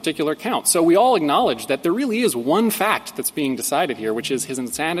findings on a particular count. So we all acknowledge that there really is one fact that's being decided here, which is his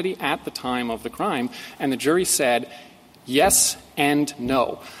insanity at the time of the crime. And the jury said yes and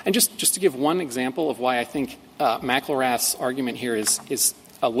no. And just to give one example of why I think McElrath's argument here is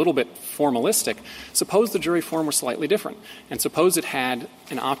a little bit formalistic, suppose the jury form were slightly different. And suppose it had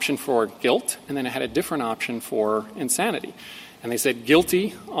an option for guilt and then it had a different option for insanity. And they said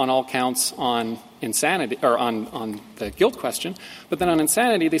guilty on all counts on insanity or on the guilt question, but then on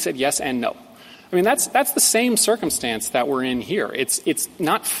insanity they said yes and no. I mean, that's the same circumstance that we're in here. It's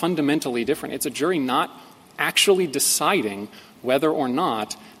not fundamentally different. It's a jury not actually deciding whether or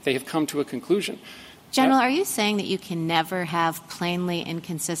not they have come to a conclusion. General, are you saying that you can never have plainly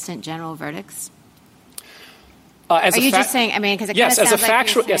inconsistent general verdicts? Just saying? I mean, because it kind of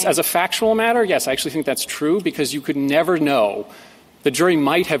sounds yes, as a factual matter, yes, I actually think that's true because you could never know. The jury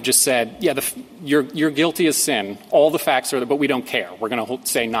might have just said, yeah, you're guilty as sin. All the facts are there, but we don't care. We're going to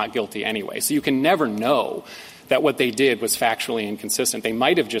say not guilty anyway. So you can never know that what they did was factually inconsistent. They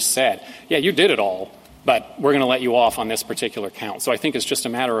might have just said, yeah, you did it all, but we're going to let you off on this particular count. So I think it's just a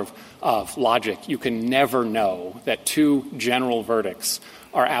matter of logic. You can never know that two general verdicts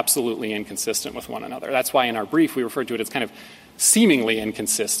are absolutely inconsistent with one another. That's why in our brief we referred to it as kind of seemingly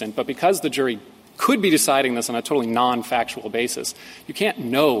inconsistent. But because the jury could be deciding this on a totally non-factual basis, you can't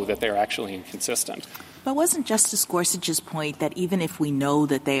know that they're actually inconsistent. But wasn't Justice Gorsuch's point that even if we know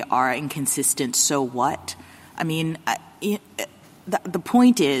that they are inconsistent, so what? I mean, the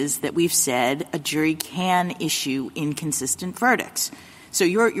point is that we've said a jury can issue inconsistent verdicts. So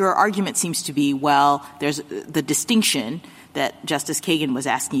your argument seems to be, well, there's the distinction that Justice Kagan was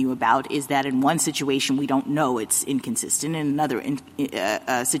asking you about is that in one situation we don't know it's inconsistent, in another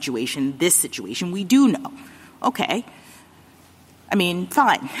situation, this situation, we do know. Okay. I mean,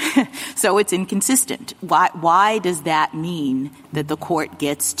 fine. So it's inconsistent. Why does that mean that the court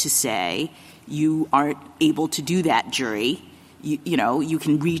gets to say you aren't able to do that, jury? You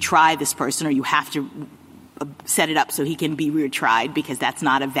can retry this person or you have to set it up so he can be retried because that's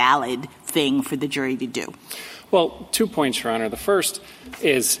not a valid thing for the jury to do? Well, 2 points, Your Honor. The first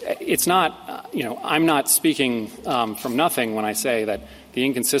is it's not, I'm not speaking from nothing when I say that the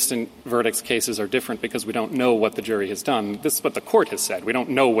inconsistent verdicts cases are different because we don't know what the jury has done. This is what the court has said. We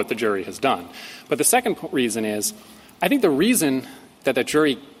don't know what the jury has done. But the second reason is I think the reason that the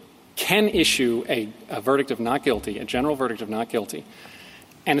jury can issue a verdict of not guilty, a general verdict of not guilty,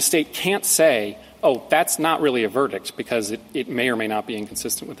 and a state can't say, oh, that's not really a verdict because it may or may not be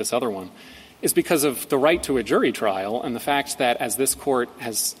inconsistent with this other one, is because of the right to a jury trial and the fact that, as this court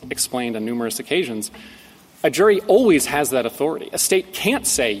has explained on numerous occasions, a jury always has that authority. A state can't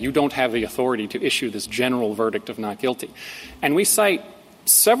say you don't have the authority to issue this general verdict of not guilty. And we cite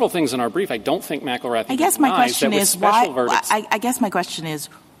several things in our brief. I don't think McElrath denies that with special verdicts. I guess my question is,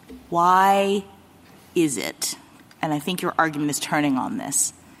 why is it, and I think your argument is turning on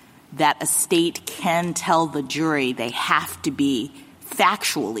this, that a state can tell the jury they have to be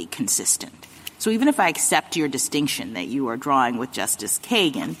factually consistent? So even if I accept your distinction that you are drawing with Justice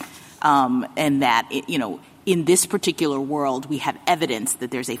Kagan, and that, in this particular world we have evidence that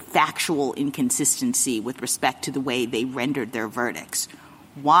there's a factual inconsistency with respect to the way they rendered their verdicts,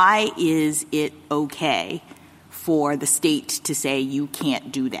 why is it okay for the state to say you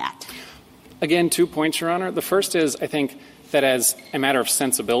can't do that? Again, 2 points, Your Honor. The first is I think that as a matter of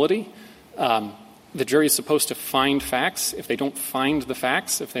sensibility, the jury is supposed to find facts. If they don't find the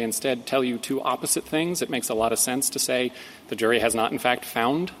facts, if they instead tell you two opposite things, it makes a lot of sense to say the jury has not, in fact,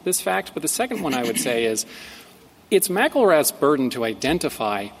 found this fact. But the second one I would say is it's McElrath's burden to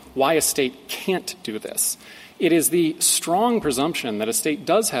identify why a state can't do this. It is the strong presumption that a state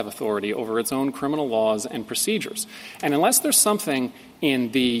does have authority over its own criminal laws and procedures. And unless there's something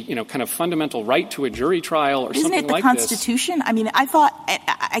in the, kind of fundamental right to a jury trial or something like this. Isn't it the Constitution? I mean,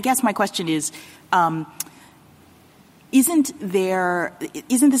 I guess my question is, isn't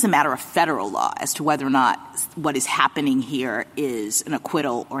this a matter of federal law as to whether or not what is happening here is an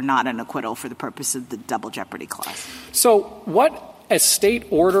acquittal or not an acquittal for the purpose of the double jeopardy clause? So what a state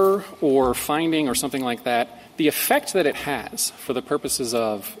order or finding or something like that, the effect that it has for the purposes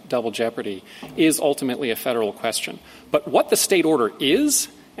of double jeopardy is ultimately a federal question. But what the state order is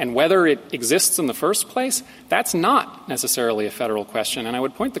and whether it exists in the first place, that's not necessarily a federal question. And I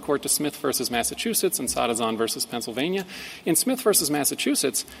would point the court to Smith versus Massachusetts and Sadazan versus Pennsylvania. In Smith versus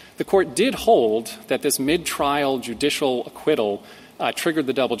Massachusetts, the court did hold that this mid-trial judicial acquittal triggered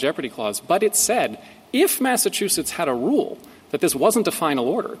the double jeopardy clause. But it said if Massachusetts had a rule that this wasn't a final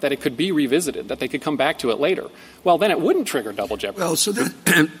order, that it could be revisited, that they could come back to it later, well, then it wouldn't trigger double jeopardy. Well, so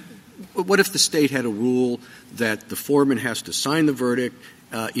then, what if the state had a rule that the foreman has to sign the verdict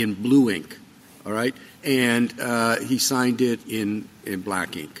in blue ink, all right, and he signed it in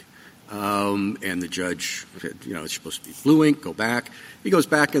black ink, and the judge said, it's supposed to be blue ink, go back. He goes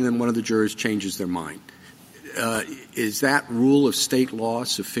back, and then one of the jurors changes their mind. Is that rule of state law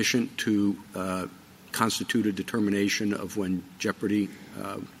sufficient to constitute a determination of when jeopardy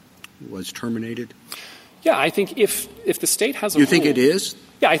was terminated? Yeah, I think if the state has a rule... You think it is?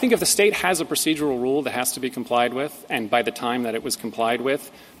 Yeah, I think if the state has a procedural rule that has to be complied with, and by the time that it was complied with,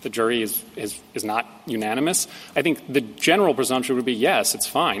 the jury is not unanimous, I think the general presumption would be yes, it's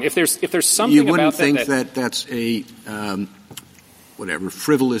fine. If there's something you wouldn't about think that that's a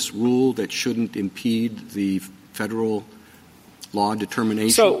frivolous rule that shouldn't impede the federal law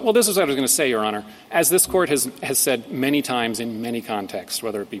determination? So, well, this is what I was going to say, Your Honor. As this Court has said many times in many contexts,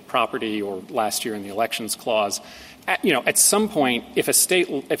 whether it be property or last year in the Elections Clause, at some point, if a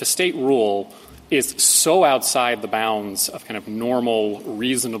state rule is so outside the bounds of kind of normal,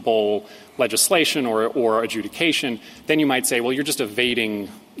 reasonable legislation or adjudication, then you might say, well, you're just evading,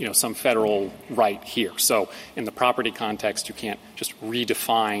 some federal right here. So in the property context, you can't just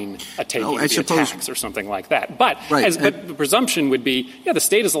redefine a taking via tax or something like that. But, but the presumption would be, the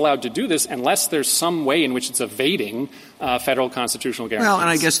state is allowed to do this unless there's some way in which it's evading federal constitutional guarantees. Well,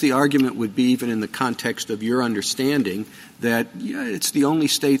 and I guess the argument would be, even in the context of your understanding, that it's the only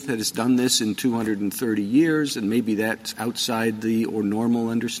state that has done this in 230 years, and maybe that's outside the or normal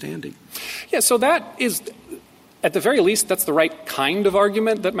understanding. Yeah, so that is, at the very least, that's the right kind of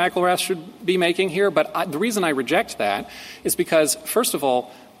argument that McElrath should be making here. But the reason I reject that is because, first of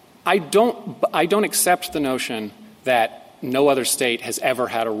all, I don't accept the notion that no other state has ever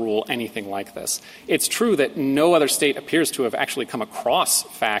had a rule anything like this. It's true that no other state appears to have actually come across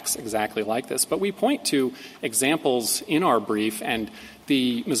facts exactly like this, but we point to examples in our brief, and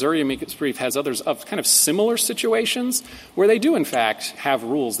the Missouri amicus brief has others of kind of similar situations where they do, in fact, have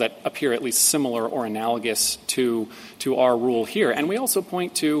rules that appear at least similar or analogous to our rule here. And we also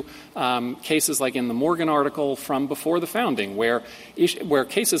point to cases like in the Morgan article from before the founding, where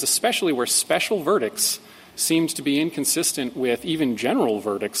cases, especially where special verdicts seems to be inconsistent with even general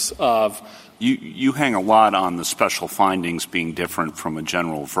verdicts of... You hang a lot on the special findings being different from a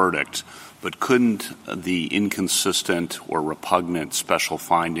general verdict, but couldn't the inconsistent or repugnant special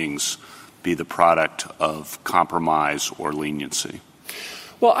findings be the product of compromise or leniency?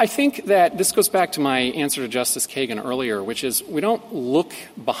 Well, I think that this goes back to my answer to Justice Kagan earlier, which is we don't look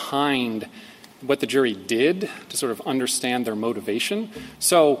behind what the jury did to sort of understand their motivation.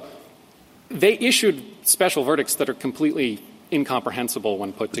 So they issued special verdicts that are completely incomprehensible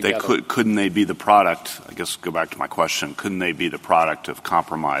when put together. Couldn't they be the product, I guess go back to my question, couldn't they be the product of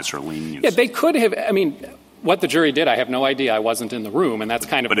compromise or leniency? Yeah, they could have. I mean, what the jury did, I have no idea. I wasn't in the room, and that's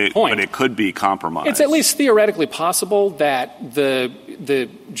kind of the point. But it could be compromise. It's at least theoretically possible that the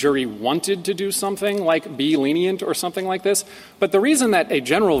jury wanted to do something like be lenient or something like this. But the reason that a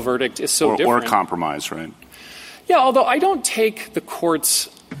general verdict is so different... Or compromise, right? Yeah, although I don't take the court's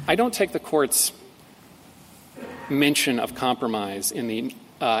mention of compromise in the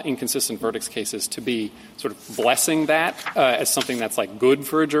inconsistent verdicts cases to be sort of blessing that as something that's like good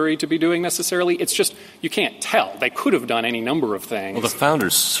for a jury to be doing necessarily. It's just you can't tell. They could have done any number of things. Well, the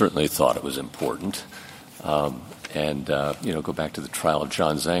founders certainly thought it was important. Go back to the trial of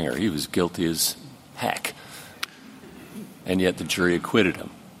John Zanger. He was guilty as heck. And yet the jury acquitted him.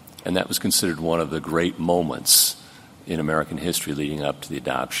 And that was considered one of the great moments in American history leading up to the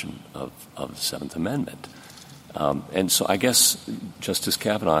adoption of the Seventh Amendment. And so I guess Justice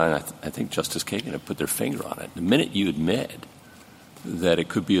Kavanaugh and I think Justice Kagan have put their finger on it. The minute you admit that it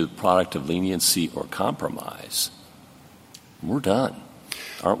could be a product of leniency or compromise, we're done,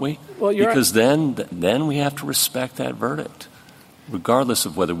 aren't we? Well, because then we have to respect that verdict, regardless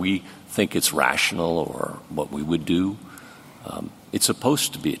of whether we think it's rational or what we would do. It's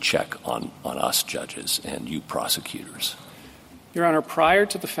supposed to be a check on us judges and you prosecutors. Your Honor, prior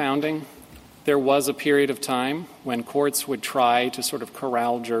to the founding, there was a period of time when courts would try to sort of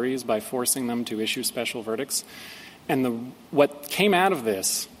corral juries by forcing them to issue special verdicts. And what came out of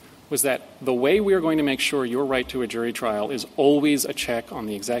this was that the way we are going to make sure your right to a jury trial is always a check on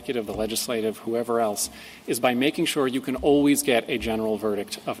the executive, the legislative, whoever else, is by making sure you can always get a general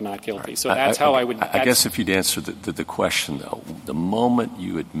verdict of not guilty. So that's how I would... I guess if you'd answer the question, though, the moment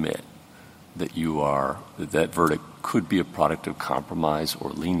you admit that that verdict could be a product of compromise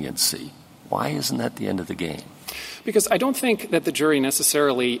or leniency, why isn't that the end of the game? Because I don't think that the jury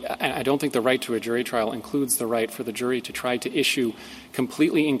necessarily, and I don't think the right to a jury trial includes the right for the jury to try to issue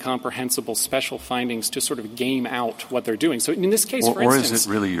completely incomprehensible special findings to sort of game out what they're doing. So in this case, for instance... Or is it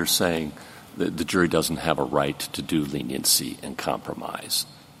really you're saying that the jury doesn't have a right to do leniency and compromise?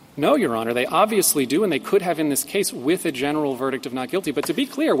 No, Your Honor. They obviously do, and they could have in this case with a general verdict of not guilty. But to be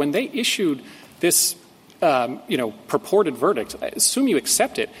clear, when they issued this purported verdict, assume you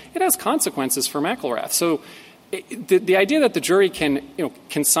accept it, it has consequences for McElrath. So the idea that the jury can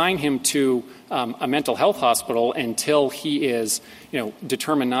consign him to a mental health hospital until he is,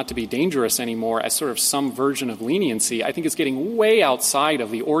 determined not to be dangerous anymore as sort of some version of leniency, I think is getting way outside of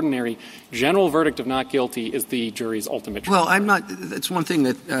the ordinary general verdict of not guilty is the jury's ultimate trial. Well, that's one thing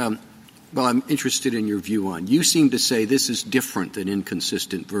that, I'm interested in your view on. You seem to say this is different than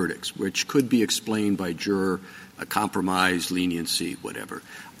inconsistent verdicts, which could be explained by juror compromise, leniency, whatever.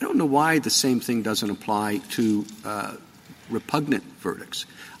 I don't know why the same thing doesn't apply to repugnant verdicts.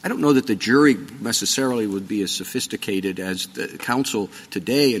 I don't know that the jury necessarily would be as sophisticated as the counsel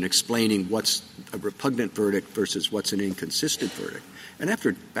today in explaining what's a repugnant verdict versus what's an inconsistent verdict. And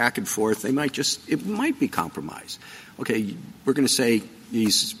after back and forth, it might be compromise. Okay, we're going to say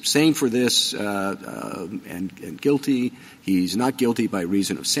he's sane for this and guilty. He's not guilty by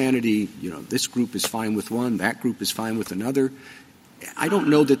reason of sanity. This group is fine with one, that group is fine with another. I don't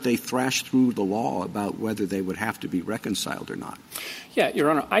know that they thrash through the law about whether they would have to be reconciled or not. Yeah,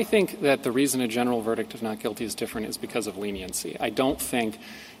 Your Honor, I think that the reason a general verdict of not guilty is different is because of leniency. I don't think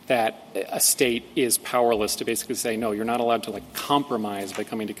that a state is powerless to basically say, no, you're not allowed to compromise by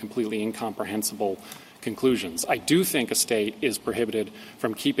coming to completely incomprehensible conclusions. I do think a state is prohibited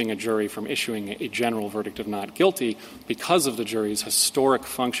from keeping a jury from issuing a general verdict of not guilty because of the jury's historic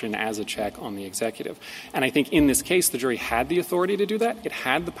function as a check on the executive. And I think in this case, the jury had the authority to do that. It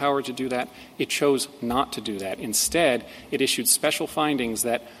had the power to do that. It chose not to do that. Instead, it issued special findings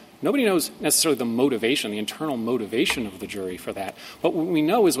that nobody knows necessarily the motivation, the internal motivation of the jury for that. What we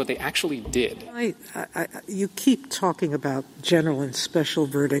know is what they actually did. You keep talking about general and special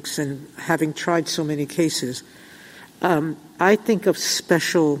verdicts, and having tried so many cases, I think of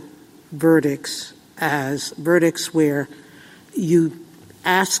special verdicts as verdicts where you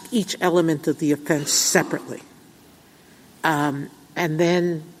ask each element of the offense separately. And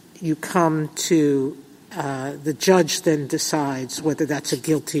then you come to the judge then decides whether that's a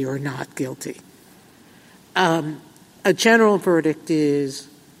guilty or not guilty. A general verdict is,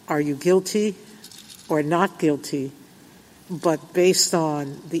 are you guilty or not guilty, but based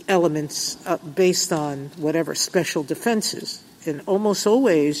on the elements, based on whatever special defenses. And almost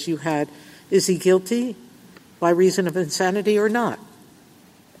always you had, is he guilty by reason of insanity or not?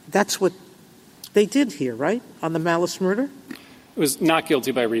 That's what they did here, right, on the malice murder? It was not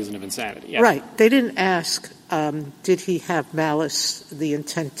guilty by reason of insanity. Yeah. Right. They didn't ask, did he have malice, the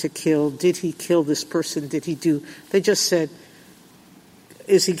intent to kill? Did he kill this person? Did he do? They just said,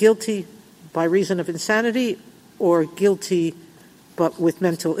 is he guilty by reason of insanity or guilty but with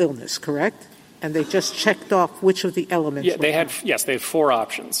mental illness, correct? And they just checked off which of the elements. Yeah, they had four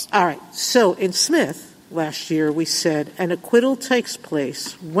options. All right. So in Smith last year we said an acquittal takes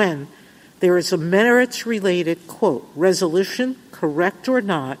place when there is a merits-related, quote, resolution, correct or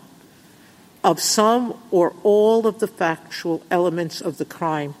not, of some or all of the factual elements of the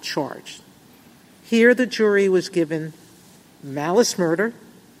crime charged. Here the jury was given malice murder.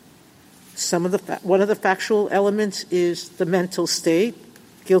 One of the factual elements is the mental state,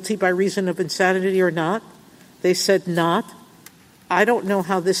 guilty by reason of insanity or not. They said not. I don't know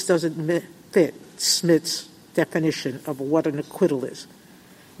how this doesn't fit Smith's definition of what an acquittal is.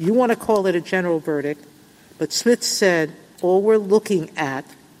 You want to call it a general verdict, but Smith said all we're looking at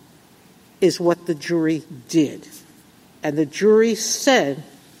is what the jury did. And the jury said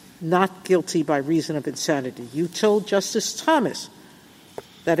not guilty by reason of insanity. You told Justice Thomas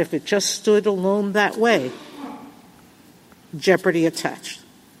that if it just stood alone that way, jeopardy attached.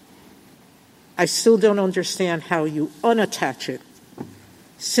 I still don't understand how you unattach it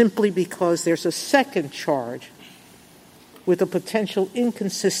simply because there's a second charge with a potential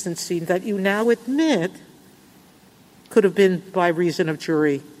inconsistency that you now admit could have been by reason of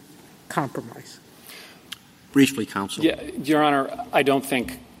jury compromise. Briefly, counsel. Yeah, Your Honor, I don't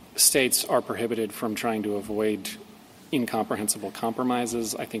think states are prohibited from trying to avoid incomprehensible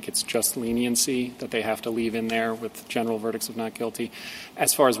compromises. I think it's just leniency that they have to leave in there with general verdicts of not guilty.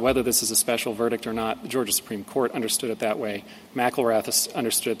 As far as whether this is a special verdict or not, the Georgia Supreme Court understood it that way. McElrath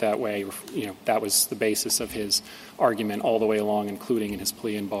understood it that way. That was the basis of his argument all the way along, including in his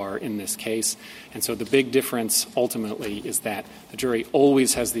plea and bar in this case. And so the big difference ultimately is that the jury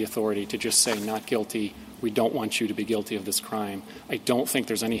always has the authority to just say not guilty. We don't want you to be guilty of this crime. I don't think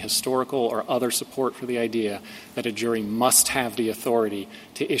there's any historical or other support for the idea that a jury must have the authority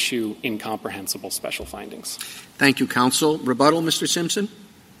to issue incomprehensible special findings. Thank you, counsel. Rebuttal, Mr. Simpson?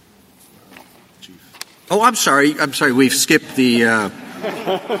 Oh, I'm sorry. We've skipped the...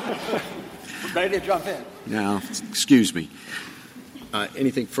 Ready to jump in. No, excuse me.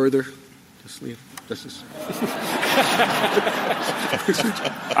 Anything further? Justice?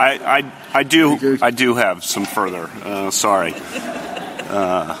 I do have some further. Sorry.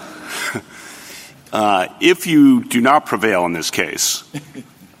 If you do not prevail in this case,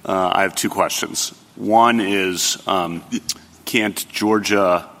 I have two questions. One is, can't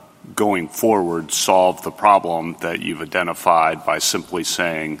Georgia going forward solve the problem that you've identified by simply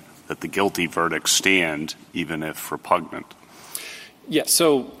saying that the guilty verdicts stand even if repugnant? Yes,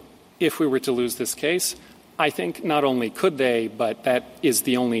 so if we were to lose this case, I think not only could they, but that is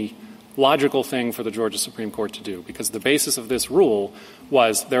the only logical thing for the Georgia Supreme Court to do, because the basis of this rule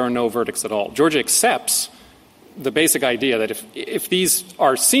was there are no verdicts at all. Georgia accepts the basic idea that if these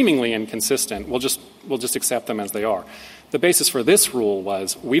are seemingly inconsistent, we'll just accept them as they are. The basis for this rule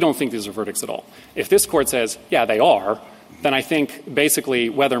was we don't think these are verdicts at all. If this court says, yeah, they are, then I think basically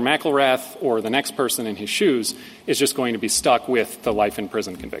whether McElrath or the next person in his shoes is just going to be stuck with the life in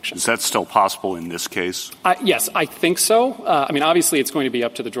prison conviction. Is that still possible in this case? Yes, I think so. Obviously it's going to be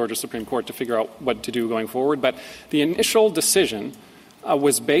up to the Georgia Supreme Court to figure out what to do going forward, but the initial decision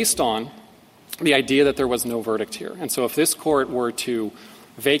was based on the idea that there was no verdict here. And so if this court were to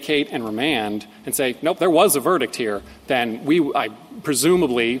vacate and remand and say, nope, there was a verdict here, then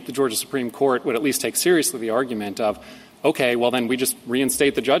presumably the Georgia Supreme Court would at least take seriously the argument of, okay, well then we just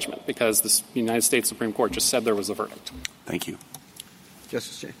reinstate the judgment because the United States Supreme Court just said there was a verdict. Thank you.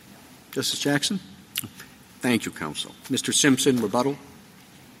 Justice Jackson? Thank you, counsel. Mr. Simpson, rebuttal.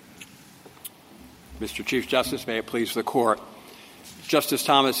 Mr. Chief Justice, may it please the Court. Justice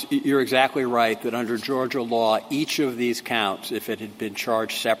Thomas, you're exactly right that under Georgia law, each of these counts, if it had been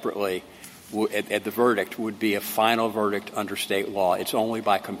charged separately at the verdict, would be a final verdict under state law. It's only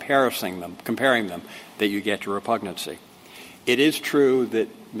by comparing them that you get to repugnancy. It is true that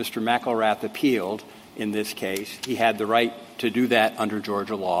Mr. McElrath appealed in this case. He had the right to do that under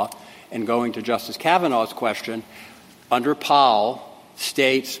Georgia law. And going to Justice Kavanaugh's question, under Powell,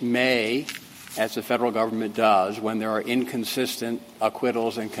 states may, as the federal government does, when there are inconsistent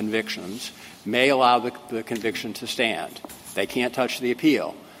acquittals and convictions, may allow the conviction to stand. They can't touch the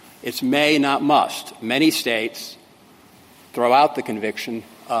appeal. It's may, not must. Many states throw out the conviction.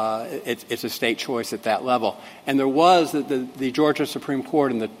 It's a state choice at that level. And there was the Georgia Supreme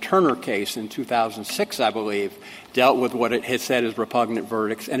Court in the Turner case in 2006, I believe, dealt with what it had said as repugnant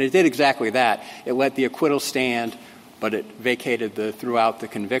verdicts. And it did exactly that. It let the acquittal stand, but it vacated throughout the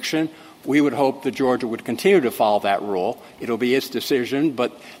conviction. We would hope that Georgia would continue to follow that rule. It'll be its decision,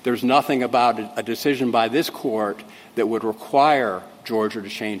 but there's nothing about a decision by this court that would require Georgia to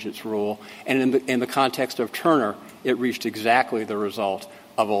change its rule. And in the context of Turner, it reached exactly the result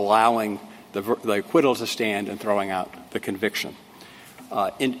of allowing the acquittal to stand and throwing out the conviction.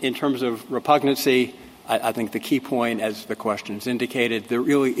 In terms of repugnancy, I think the key point, as the questions indicated, there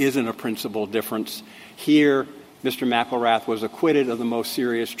really isn't a principal difference. Here, Mr. McElrath was acquitted of the most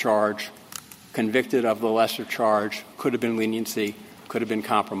serious charge, convicted of the lesser charge, could have been leniency, could have been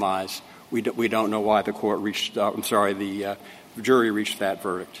compromise. We don't know why the jury reached that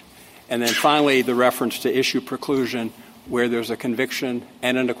verdict. And then finally, the reference to issue preclusion, where there's a conviction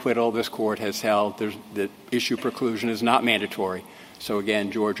and an acquittal, this court has held that issue preclusion is not mandatory. So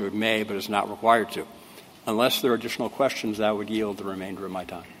again, Georgia may, but is not required to. Unless there are additional questions, I would yield the remainder of my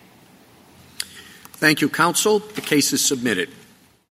time. Thank you, counsel. The case is submitted.